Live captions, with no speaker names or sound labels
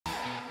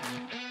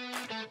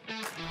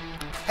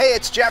Hey,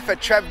 it's Jeff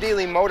at Trev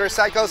Deeley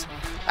Motorcycles,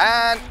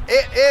 and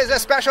it is a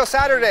special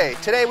Saturday.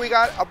 Today we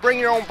got a bring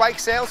your own bike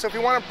sale, so if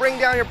you want to bring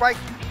down your bike,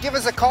 give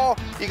us a call.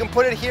 You can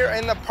put it here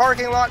in the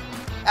parking lot.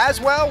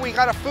 As well, we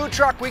got a food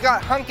truck, we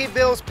got Hunky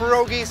Bill's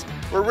Pierogies.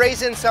 We're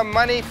raising some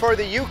money for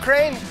the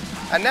Ukraine,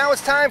 and now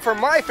it's time for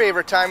my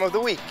favorite time of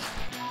the week.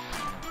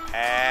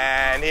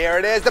 And here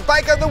it is. The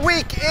bike of the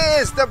week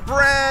is the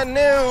brand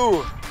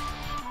new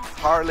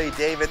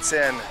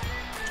Harley-Davidson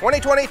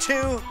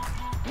 2022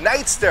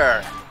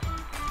 Nightster.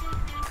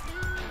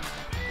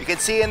 You can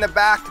see in the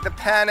back the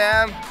Pan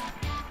Am.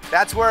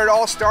 That's where it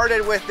all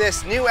started with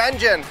this new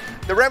engine,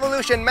 the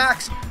Revolution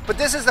Max. But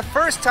this is the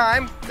first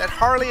time that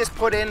Harley has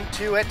put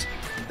into it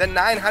the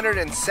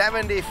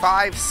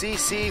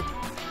 975cc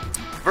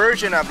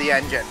version of the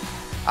engine.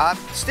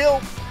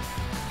 Still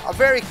a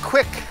very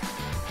quick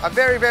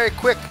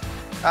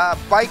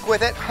bike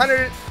with it.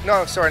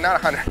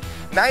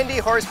 90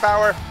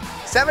 horsepower,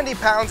 70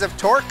 pounds of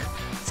torque.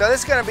 So this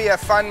is going to be a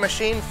fun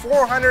machine.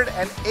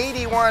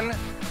 481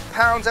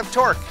 pounds of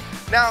torque.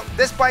 Now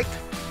this bike,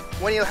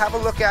 when you have a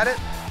look at it,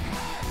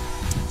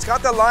 it's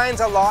got the lines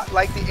a lot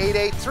like the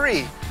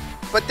 883,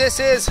 but this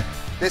is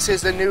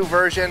the new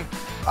version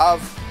of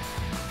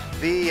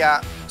the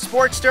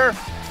Sportster.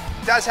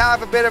 It does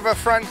have a bit of a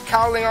front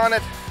cowling on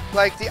it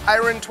like the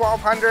Iron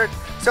 1200,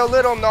 so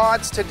little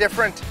nods to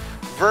different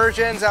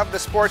versions of the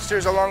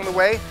Sportsters along the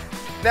way.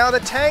 Now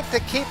the tank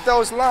to keep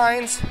those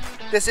lines,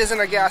 this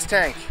isn't a gas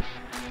tank.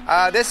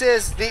 This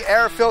is the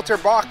air filter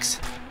box,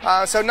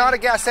 so not a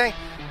gas tank.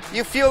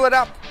 You fuel it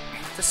up,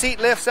 the seat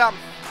lifts up,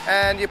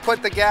 and you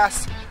put the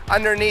gas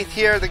underneath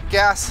here. The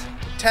gas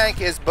tank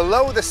is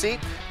below the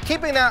seat,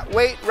 keeping that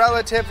weight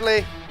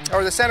relatively,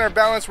 or the center of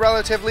balance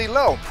relatively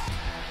low.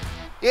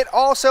 It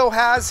also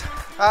has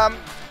a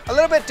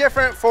little bit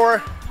different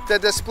for the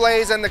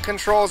displays and the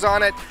controls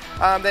on it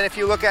than if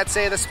you look at,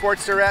 say, the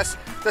Sportster S.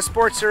 The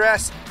Sportster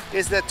S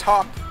is the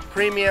top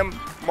premium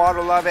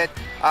model of it.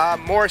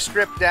 More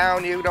stripped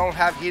down, you don't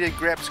have heated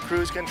grips,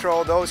 cruise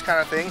control, those kind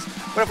of things.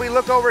 But if we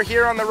look over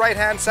here on the right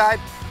hand side,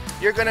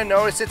 you're going to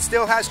notice it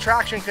still has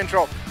traction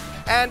control.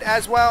 And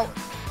as well,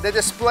 the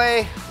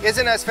display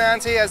isn't as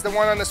fancy as the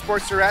one on the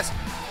Sportster S.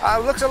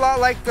 It looks a lot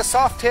like the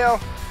Softail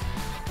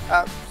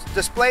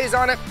displays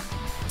on it.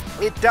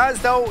 It does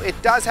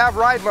have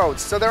ride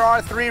modes. So there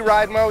are 3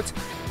 ride modes.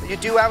 You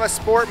do have a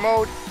sport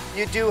mode,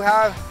 you do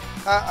have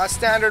a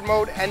standard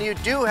mode, and you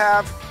do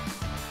have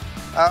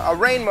a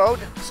rain mode.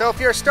 So if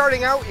you're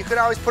starting out, you could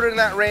always put it in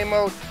that rain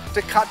mode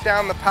to cut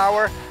down the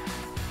power.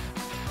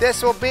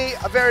 This will be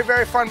a very,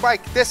 very fun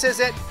bike. This is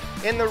it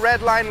in the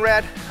Redline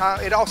red.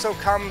 It also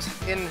comes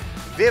in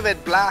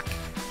vivid black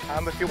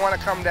if you want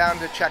to come down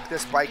to check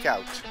this bike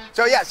out.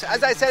 So yes,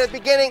 as I said at the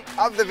beginning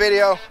of the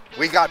video,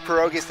 we got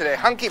pierogies today.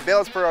 Hunky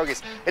Bill's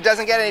Pierogies. It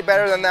doesn't get any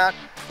better than that.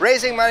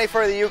 Raising money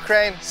for the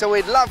Ukraine, so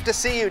we'd love to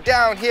see you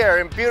down here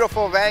in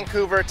beautiful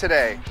Vancouver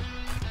today.